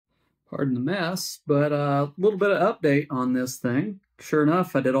Pardon the mess, but a little bit of update on this thing. Sure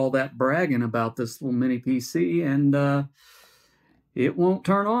enough, I did all that bragging about this little mini PC, and it won't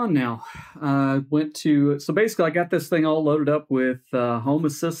turn on now. So basically I got this thing all loaded up with Home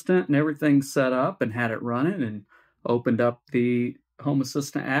Assistant and everything set up and had it running, and opened up the Home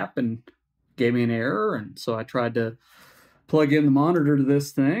Assistant app and gave me an error. And so I tried to plug in the monitor to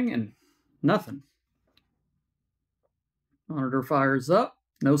this thing and nothing. Monitor fires up,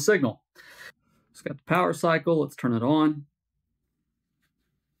 no signal. It's got the power cycle. Let's turn it on.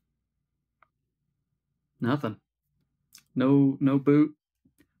 Nothing. No boot,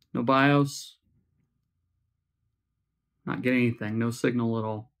 no BIOS. Not getting anything. No signal at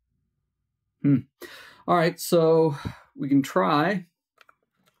all. All right, so we can try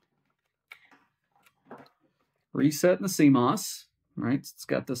resetting the CMOS. Right, it's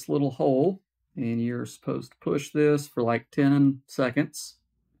got this little hole, and you're supposed to push this for like 10 seconds.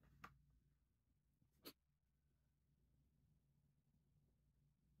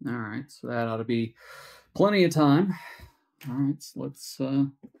 All right, so that ought to be plenty of time. All right, so let's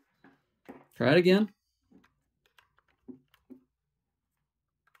try it again.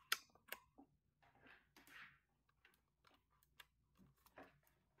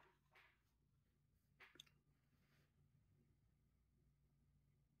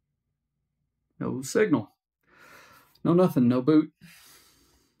 No signal. No nothing. No boot.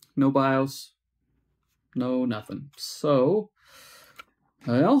 No BIOS. No nothing. So,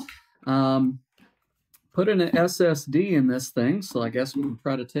 well, put in an SSD in this thing. So I guess we can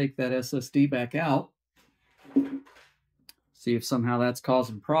try to take that SSD back out. See if somehow that's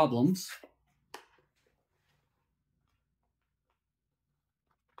causing problems.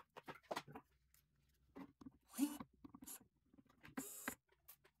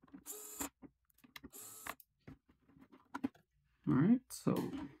 All right, so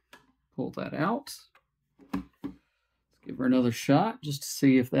pull that out. Let's give her another shot just to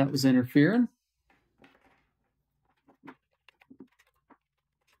see if that was interfering.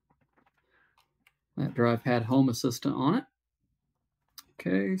 That drive had Home Assistant on it.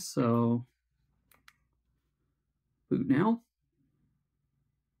 Okay, so boot now.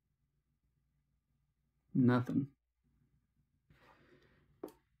 Nothing.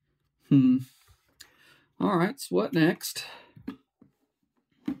 All right, so what next?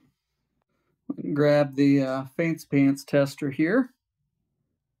 We can grab the Fancy Pants tester here.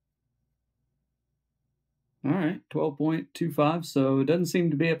 All right, 12.25, so it doesn't seem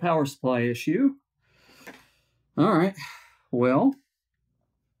to be a power supply issue. All right, well,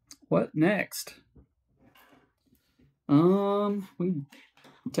 what next? We can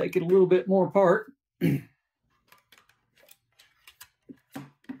take it a little bit more apart.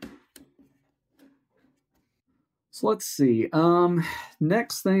 So let's see.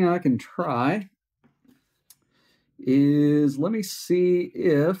 Next thing I can try is, let me see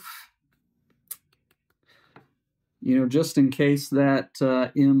if, just in case that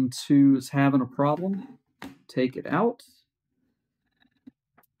M2 is having a problem, take it out.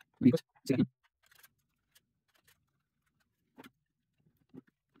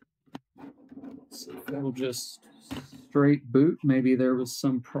 So if that'll just straight boot, maybe there was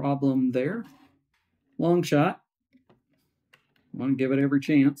some problem there. Long shot. Want to give it every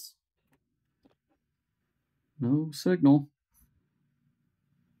chance. No signal.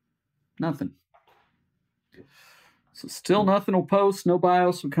 Nothing. So still nothing will post, no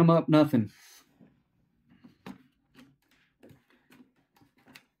BIOS will come up, nothing.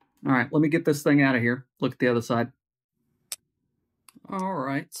 All right, let me get this thing out of here. Look at the other side. All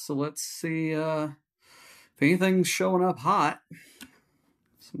right, so let's see if anything's showing up hot.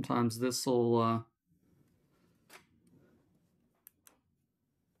 Sometimes this will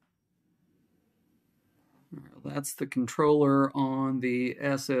that's the controller on the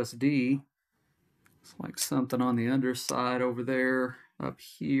SSD. It's like something on the underside over there. Up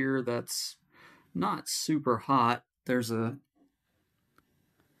here, that's not super hot. There's it's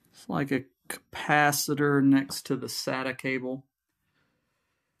like a capacitor next to the SATA cable.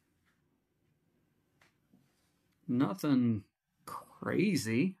 Nothing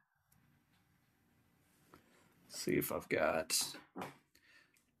crazy. Let's see if I've got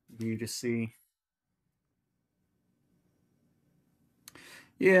you to see.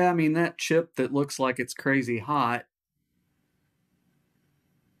 Yeah, I mean, that chip that looks like it's crazy hot,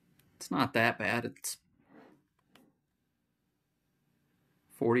 it's not that bad. It's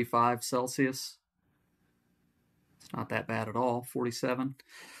 45 Celsius. It's not that bad at all. 47.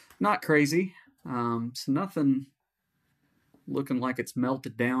 Not crazy. So nothing looking like it's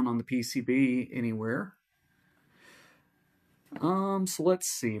melted down on the PCB anywhere. So let's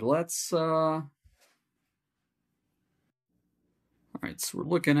see. All right, so we're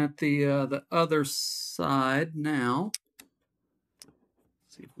looking at the other side now.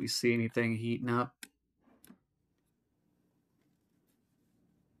 See if we see anything heating up.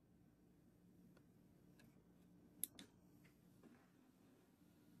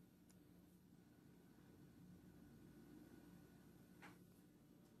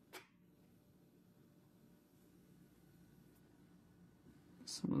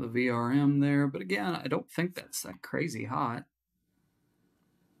 Some of the VRM there, but again, I don't think that's that crazy hot.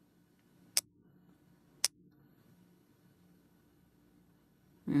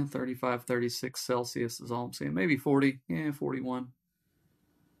 Yeah, 35, 36 Celsius is all I'm seeing. Maybe 40. Yeah, 41.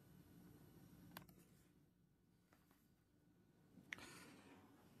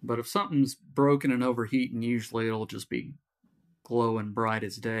 But if something's broken and overheating, usually it'll just be glowing bright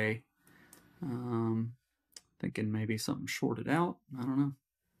as day. Thinking maybe something shorted out. I don't know.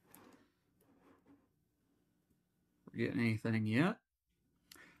 We're getting anything yet.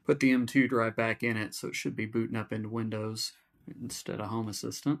 Put the M2 drive back in it, so it should be booting up into Windows instead of Home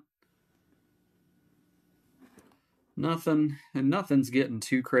Assistant. Nothing, and nothing's getting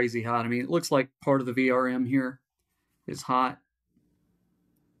too crazy hot. I mean, it looks like part of the VRM here is hot,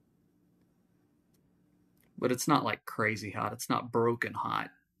 but it's not like crazy hot. It's not broken hot.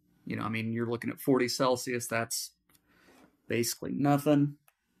 You know, I mean, you're looking at 40 Celsius. That's basically nothing.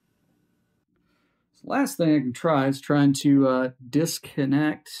 So last thing I can try is trying to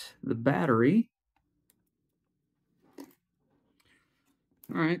disconnect the battery.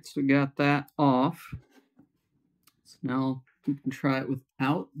 All right, so we got that off. So now we can try it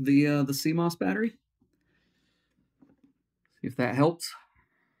without the CMOS battery. See if that helps.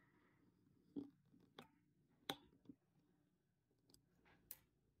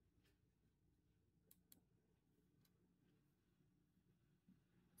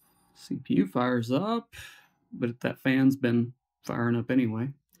 CPU fires up, but that fan's been firing up anyway.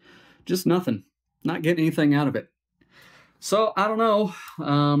 Just nothing. Not getting anything out of it. So I don't know.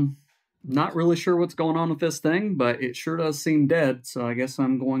 Not really sure what's going on with this thing, but it sure does seem dead. So I guess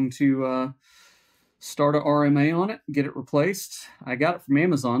I'm going to start an RMA on it, get it replaced. I got it from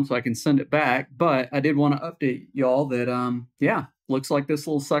Amazon, so I can send it back. But I did want to update y'all that yeah, looks like this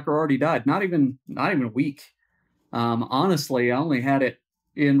little sucker already died. Not even a week. Honestly, I only had it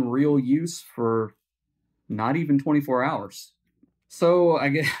in real use for not even 24 hours. So I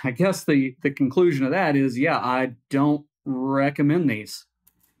guess the conclusion of that is, yeah, I don't recommend these.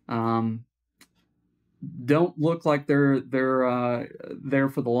 Don't look like they're there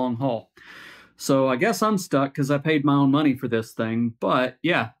for the long haul. So I guess I'm stuck because I paid my own money for this thing. But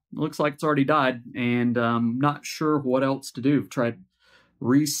yeah, looks like it's already died, and not sure what else to do. Tried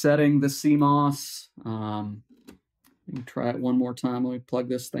resetting the CMOS. Let me try it one more time. Let me plug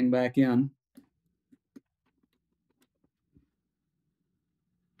this thing back in.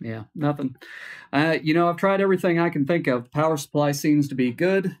 Yeah, nothing. You know, I've tried everything I can think of. Power supply seems to be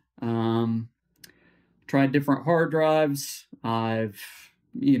good. Tried different hard drives. I've,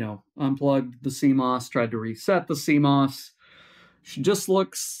 you know, unplugged the CMOS, tried to reset the CMOS. She just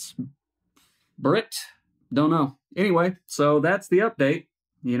looks bricked. Don't know. Anyway, so that's the update.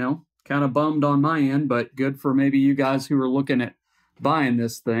 You know, kind of bummed on my end, but good for maybe you guys who are looking at buying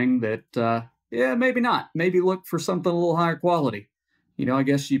this thing that, yeah, maybe not. Maybe look for something a little higher quality. You know, I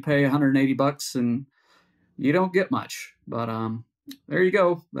guess you pay 180 bucks and you don't get much. But there you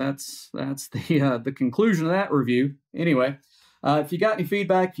go. That's the conclusion of that review. Anyway, if you got any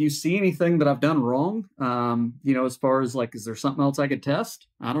feedback, if you see anything that I've done wrong, you know, as far as like, is there something else I could test?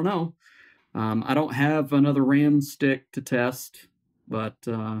 I don't know. I don't have another RAM stick to test, but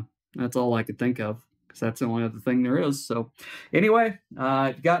that's all I could think of because that's the only other thing there is. So anyway,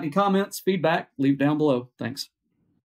 if you got any comments, feedback, leave it down below. Thanks.